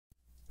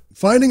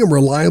Finding a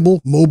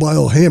reliable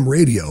mobile ham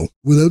radio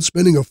without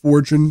spending a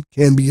fortune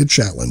can be a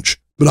challenge,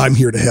 but I'm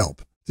here to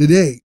help.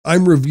 Today,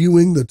 I'm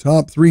reviewing the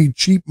top 3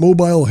 cheap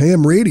mobile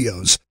ham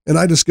radios, and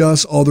I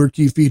discuss all their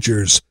key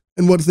features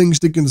and what things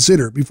to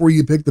consider before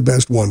you pick the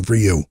best one for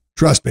you.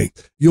 Trust me,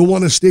 you'll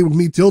want to stay with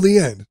me till the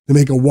end to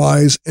make a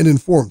wise and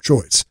informed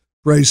choice.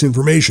 Price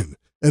information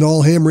and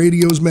all ham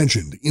radios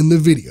mentioned in the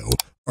video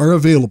are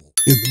available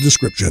in the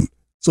description.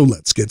 So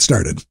let's get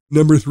started.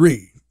 Number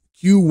 3.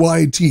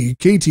 QYT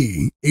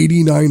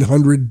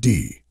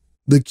KT8900D.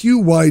 The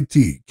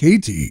QYT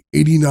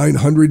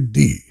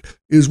KT8900D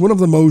is one of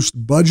the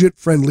most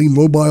budget-friendly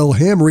mobile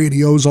ham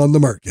radios on the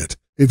market.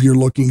 If you're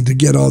looking to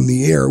get on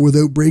the air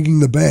without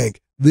breaking the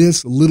bank,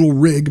 this little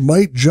rig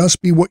might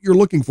just be what you're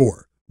looking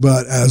for.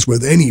 But as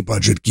with any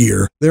budget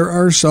gear, there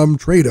are some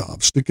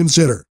trade-offs to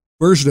consider.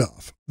 First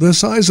off, the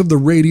size of the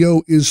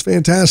radio is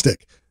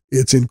fantastic.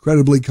 It's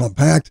incredibly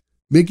compact,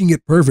 making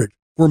it perfect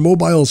for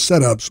mobile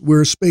setups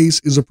where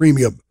space is a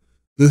premium.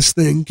 This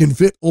thing can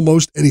fit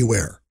almost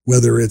anywhere,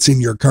 whether it's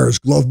in your car's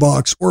glove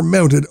box or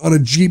mounted on a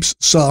Jeep's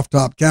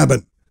soft-top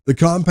cabin. The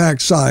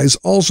compact size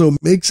also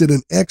makes it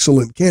an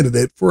excellent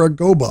candidate for a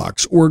Go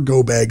Box or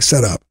Go Bag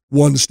setup.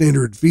 One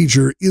standard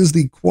feature is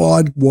the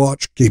Quad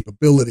Watch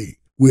capability,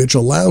 which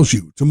allows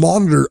you to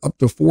monitor up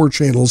to 4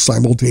 channels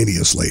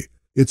simultaneously.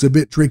 It's a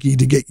bit tricky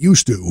to get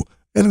used to,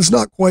 and it's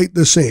not quite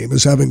the same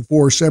as having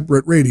 4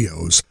 separate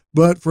radios,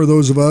 but for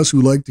those of us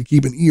who like to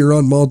keep an ear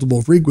on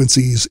multiple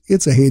frequencies,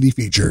 it's a handy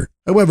feature.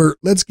 However,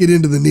 let's get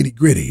into the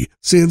nitty-gritty,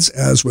 since,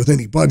 as with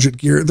any budget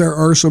gear, there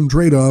are some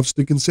trade-offs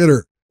to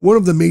consider. One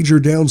of the major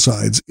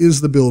downsides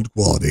is the build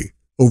quality.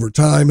 Over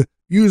time,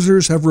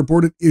 users have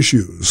reported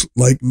issues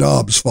like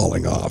knobs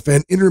falling off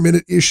and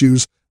intermittent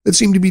issues that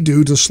seem to be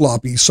due to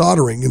sloppy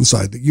soldering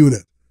inside the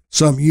unit.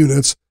 Some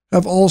units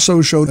have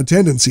also shown a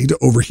tendency to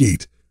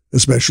overheat,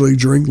 especially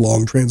during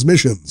long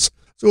transmissions,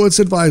 so it's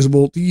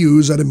advisable to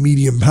use at a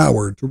medium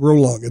power to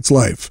prolong its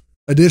life.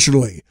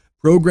 Additionally,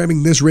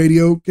 programming this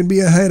radio can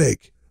be a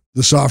headache.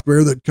 The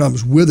software that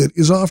comes with it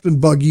is often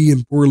buggy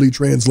and poorly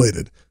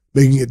translated,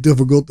 making it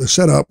difficult to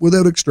set up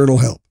without external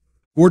help.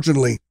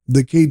 Fortunately,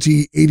 the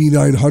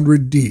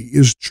KT8900D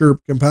is Chirp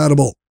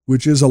compatible,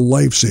 which is a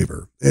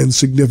lifesaver and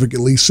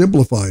significantly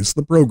simplifies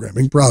the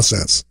programming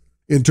process.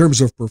 In terms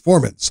of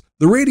performance,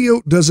 the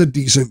radio does a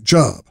decent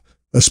job,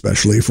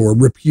 especially for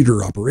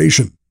repeater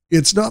operation.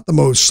 It's not the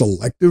most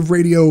selective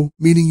radio,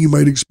 meaning you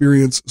might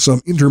experience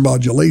some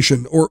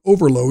intermodulation or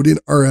overload in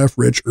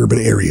RF-rich urban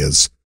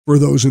areas. For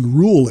those in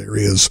rural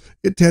areas,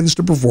 it tends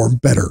to perform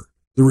better.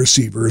 The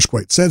receiver is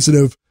quite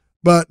sensitive,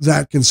 but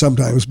that can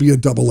sometimes be a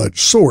double-edged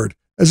sword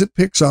as it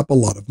picks up a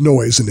lot of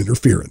noise and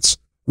interference.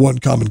 One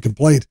common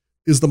complaint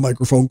is the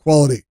microphone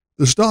quality.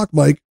 The stock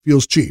mic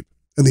feels cheap,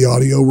 and the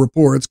audio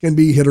reports can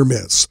be hit or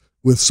miss,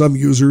 with some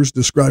users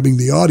describing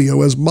the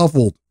audio as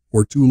muffled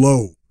or too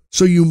low.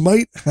 So you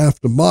might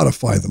have to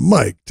modify the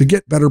mic to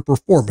get better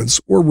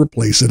performance or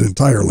replace it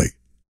entirely.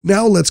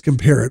 Now let's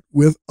compare it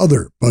with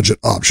other budget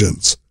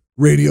options.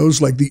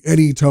 Radios like the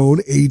Anytone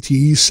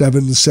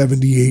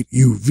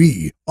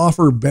AT778UV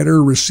offer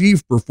better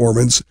receive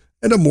performance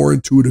and a more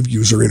intuitive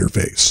user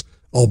interface,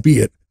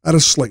 albeit at a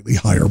slightly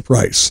higher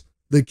price.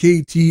 The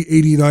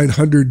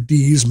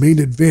KT8900D's main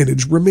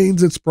advantage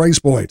remains its price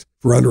point.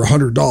 For under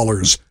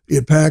 $100,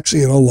 it packs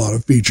in a lot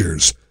of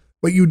features,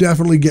 but you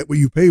definitely get what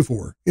you pay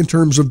for in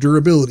terms of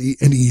durability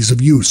and ease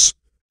of use.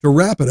 To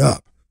wrap it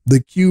up,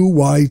 the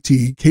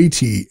QYT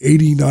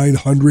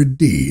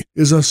KT8900D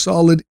is a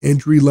solid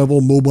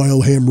entry-level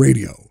mobile ham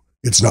radio.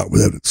 It's not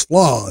without its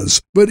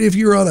flaws, but if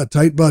you're on a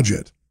tight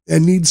budget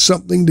and need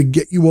something to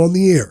get you on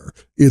the air,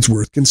 it's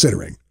worth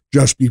considering.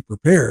 Just be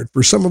prepared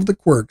for some of the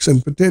quirks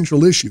and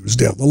potential issues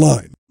down the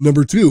line.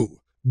 Number 2.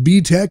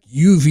 BTEC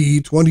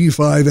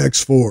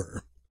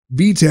UV25X4.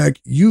 BTEC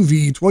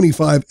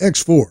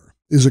UV25X4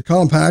 is a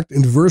compact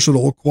and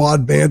versatile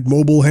quad-band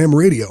mobile ham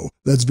radio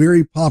that's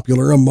very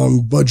popular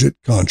among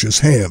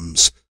budget-conscious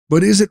hams.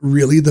 But is it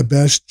really the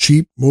best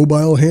cheap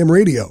mobile ham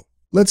radio?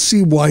 Let's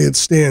see why it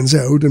stands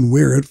out and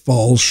where it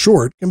falls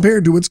short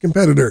compared to its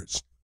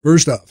competitors.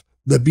 First off,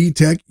 the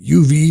BTEC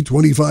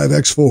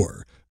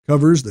UV25X4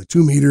 covers the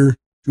 2-meter,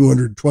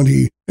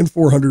 220, and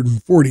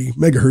 440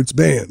 MHz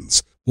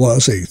bands,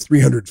 plus a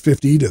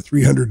 350 to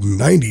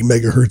 390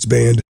 MHz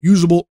band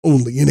usable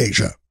only in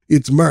Asia.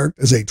 It's marked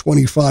as a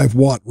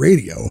 25-watt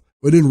radio,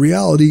 but in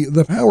reality,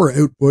 the power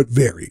output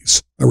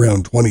varies,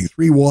 around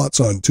 23 watts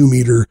on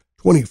 2-meter,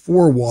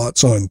 24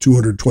 watts on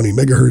 220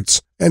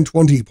 MHz, and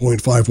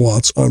 20.5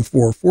 watts on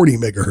 440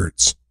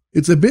 MHz.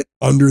 It's a bit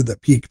under the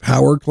peak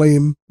power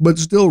claim, but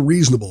still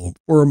reasonable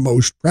for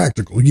most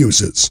practical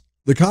uses.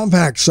 The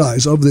compact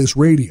size of this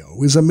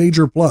radio is a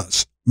major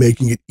plus,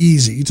 making it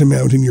easy to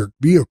mount in your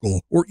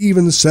vehicle or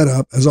even set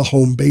up as a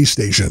home base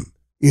station.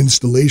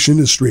 Installation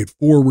is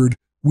straightforward,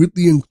 with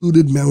the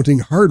included mounting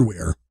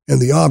hardware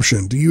and the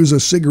option to use a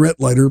cigarette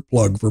lighter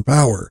plug for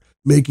power,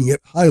 making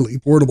it highly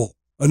portable.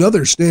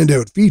 Another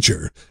standout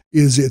feature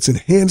is its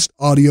enhanced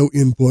audio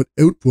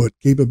input-output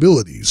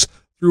capabilities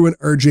through an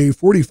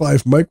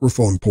RJ45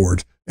 microphone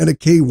port and a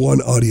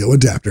K1 audio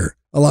adapter,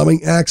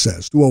 allowing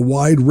access to a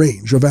wide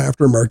range of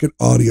aftermarket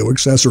audio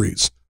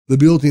accessories. The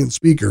built-in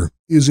speaker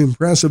is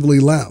impressively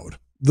loud,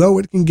 though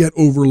it can get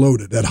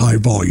overloaded at high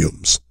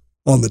volumes.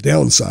 On the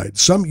downside,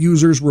 some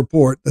users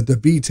report that the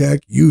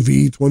BTEC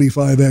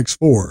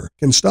UV25X4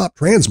 can stop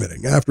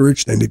transmitting after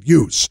extended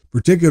use,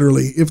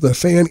 particularly if the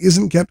fan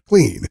isn't kept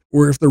clean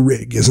or if the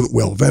rig isn't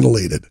well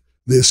ventilated.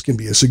 This can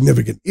be a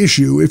significant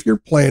issue if you're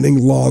planning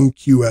long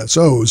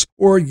QSOs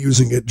or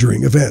using it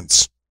during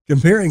events.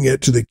 Comparing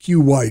it to the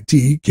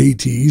QYT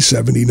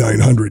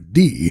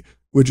KT7900D,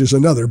 which is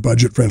another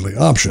budget-friendly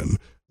option,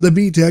 the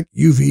BTEC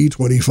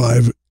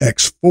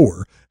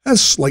UV25X4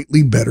 has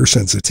slightly better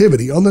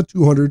sensitivity on the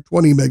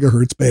 220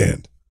 MHz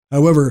band.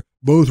 However,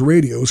 both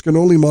radios can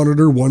only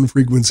monitor one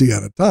frequency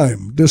at a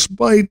time,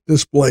 despite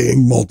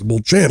displaying multiple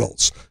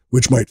channels,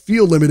 which might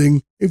feel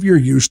limiting if you're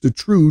used to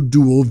true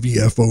dual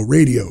VFO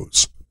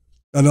radios.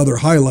 Another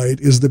highlight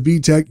is the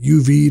BTEC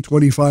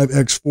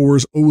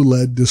UV25X4's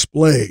OLED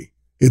display.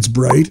 It's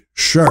bright,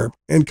 sharp,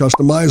 and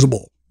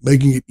customizable,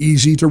 making it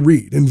easy to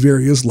read in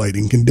various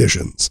lighting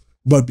conditions.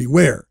 But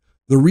beware,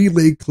 the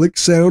relay click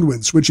sound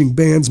when switching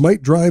bands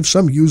might drive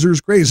some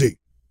users crazy,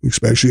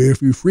 especially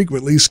if you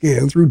frequently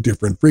scan through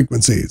different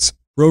frequencies.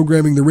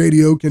 Programming the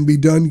radio can be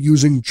done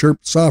using Chirp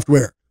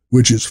software,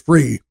 which is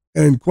free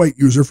and quite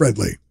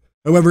user-friendly.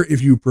 However,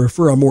 if you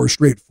prefer a more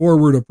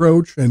straightforward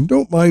approach and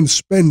don't mind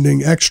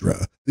spending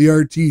extra, the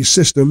RT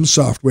Systems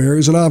software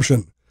is an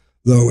option,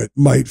 though it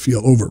might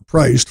feel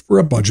overpriced for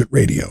a budget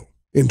radio.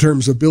 In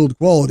terms of build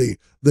quality,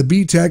 the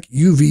BTEC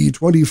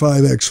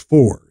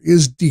UV25X4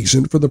 is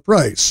decent for the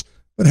price,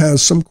 but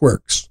has some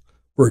quirks.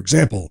 For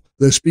example,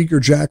 the speaker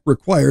jack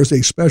requires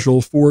a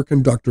special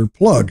 4-conductor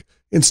plug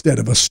instead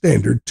of a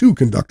standard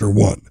 2-conductor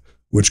one,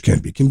 which can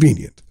be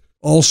convenient.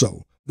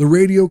 Also, the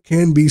radio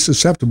can be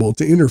susceptible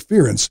to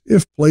interference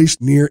if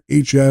placed near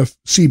HF,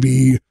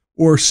 CB,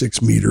 or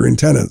 6-meter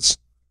antennas,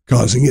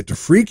 causing it to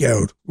freak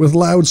out with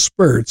loud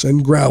spurts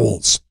and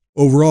growls.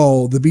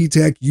 Overall, the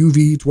BTEC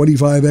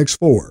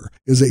UV25X4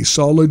 is a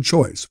solid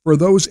choice for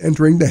those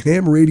entering the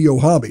ham radio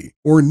hobby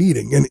or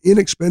needing an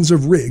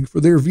inexpensive rig for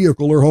their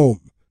vehicle or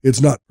home. It's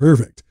not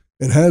perfect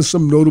and has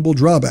some notable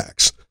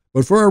drawbacks,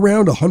 but for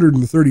around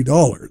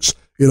 $130,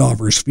 it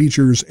offers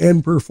features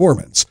and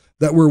performance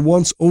that were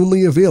once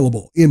only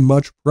available in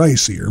much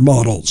pricier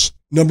models.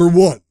 Number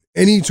 1.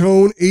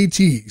 Anytone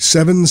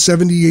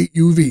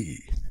AT778UV.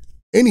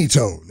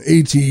 Anytone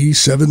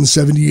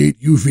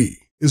AT778UV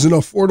is an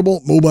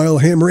affordable mobile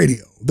ham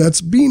radio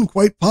that's been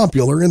quite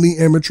popular in the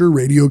amateur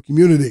radio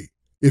community.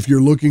 If you're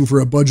looking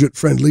for a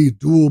budget-friendly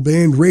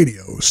dual-band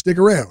radio, stick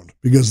around,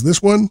 because this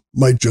one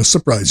might just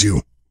surprise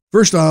you.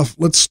 First off,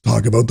 let's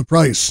talk about the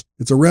price.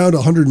 It's around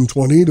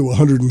 $120 to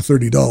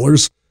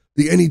 $130.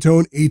 The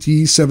Anytone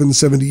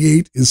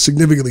AT778 is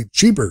significantly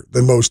cheaper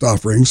than most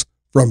offerings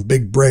from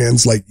big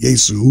brands like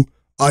Yaesu,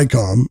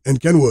 ICOM,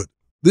 and Kenwood.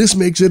 This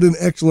makes it an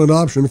excellent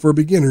option for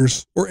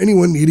beginners or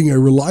anyone needing a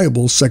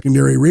reliable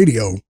secondary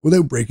radio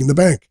without breaking the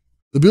bank.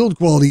 The build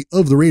quality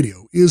of the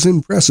radio is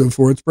impressive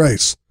for its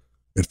price.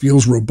 It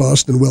feels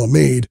robust and well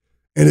made,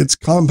 and its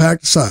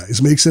compact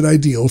size makes it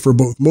ideal for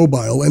both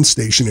mobile and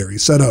stationary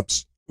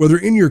setups. Whether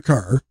in your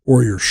car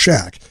or your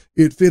shack,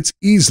 it fits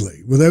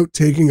easily without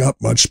taking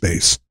up much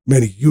space.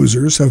 Many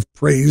users have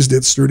praised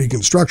its sturdy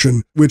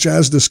construction, which,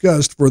 as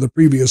discussed for the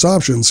previous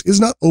options, is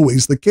not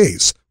always the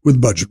case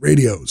with budget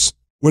radios.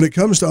 When it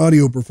comes to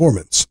audio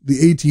performance,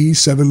 the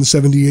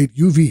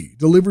AT778UV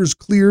delivers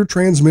clear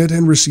transmit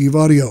and receive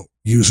audio.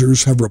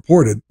 Users have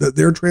reported that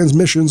their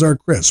transmissions are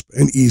crisp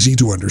and easy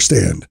to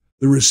understand.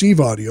 The receive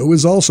audio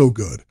is also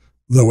good,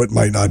 though it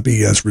might not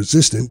be as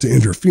resistant to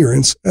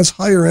interference as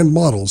higher-end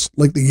models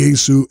like the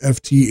Yaesu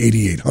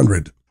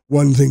FT8800.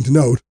 One thing to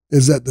note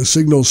is that the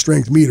signal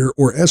strength meter,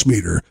 or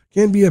S-meter,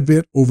 can be a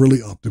bit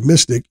overly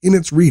optimistic in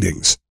its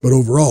readings, but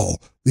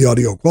overall, the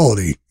audio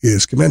quality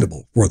is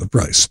commendable for the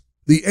price.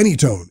 The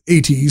Anytone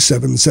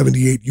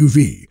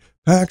AT778UV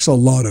packs a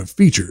lot of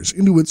features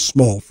into its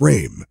small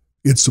frame.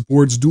 It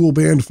supports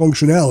dual-band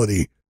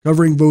functionality,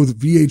 covering both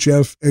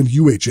VHF and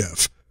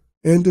UHF,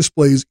 and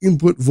displays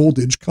input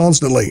voltage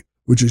constantly,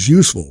 which is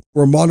useful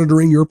for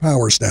monitoring your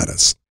power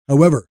status.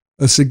 However,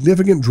 a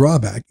significant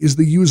drawback is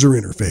the user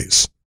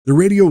interface. The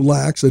radio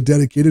lacks a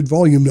dedicated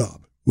volume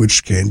knob,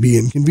 which can be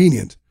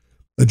inconvenient.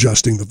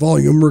 Adjusting the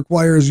volume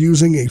requires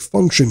using a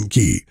function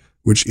key,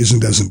 which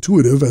isn't as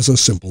intuitive as a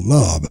simple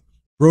knob.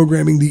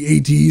 Programming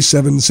the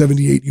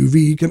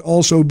AT778UV can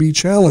also be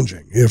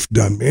challenging if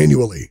done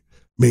manually,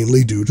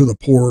 mainly due to the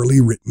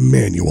poorly written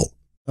manual.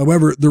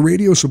 However, the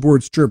radio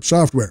supports Chirp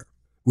software,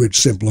 which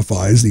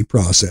simplifies the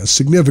process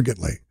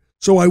significantly,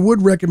 so I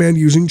would recommend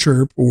using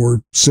Chirp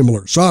or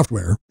similar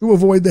software to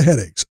avoid the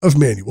headaches of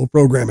manual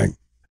programming.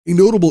 A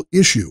notable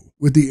issue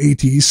with the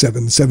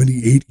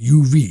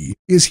AT778UV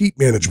is heat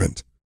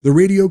management. The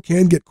radio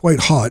can get quite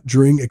hot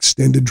during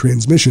extended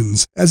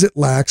transmissions as it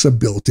lacks a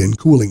built-in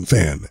cooling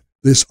fan.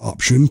 This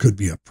option could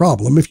be a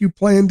problem if you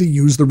plan to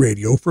use the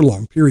radio for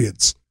long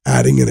periods.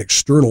 Adding an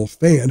external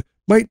fan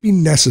might be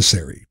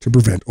necessary to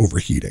prevent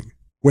overheating.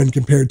 when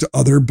compared to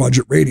other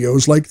budget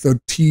radios like the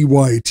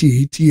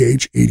TYT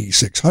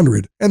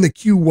TH8600 and the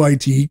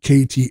QYT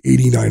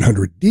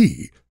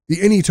KT8900D.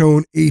 The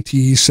Anytone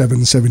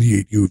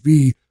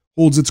AT778UV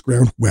holds its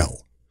ground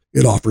well.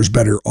 It offers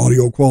better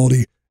audio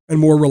quality and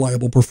more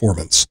reliable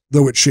performance,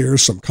 though it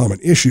shares some common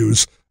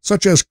issues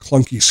such as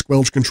clunky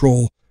squelch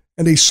control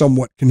and a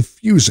somewhat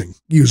confusing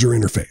user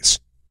interface.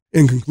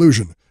 In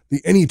conclusion,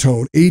 the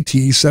Anytone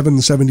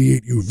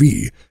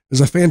AT778UV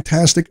is a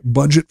fantastic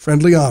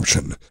budget-friendly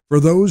option for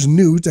those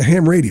new to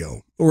ham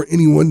radio or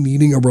anyone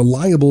needing a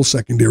reliable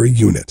secondary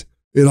unit.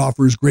 It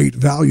offers great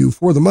value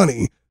for the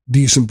money,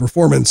 decent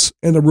performance,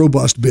 and a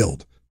robust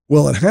build.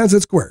 While it has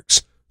its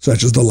quirks,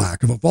 such as the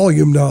lack of a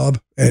volume knob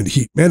and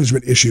heat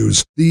management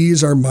issues,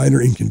 these are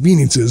minor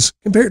inconveniences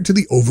compared to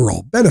the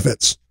overall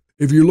benefits.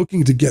 If you're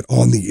looking to get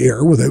on the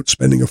air without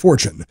spending a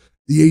fortune,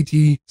 the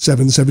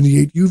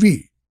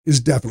AT778UV is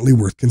definitely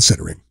worth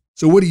considering.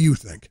 So what do you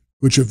think?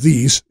 Which of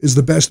these is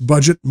the best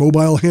budget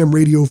mobile ham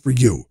radio for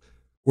you?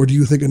 Or do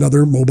you think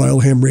another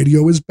mobile ham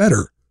radio is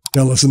better?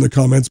 Tell us in the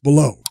comments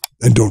below.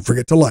 And don't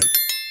forget to like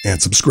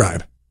and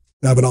subscribe.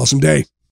 Have an awesome day.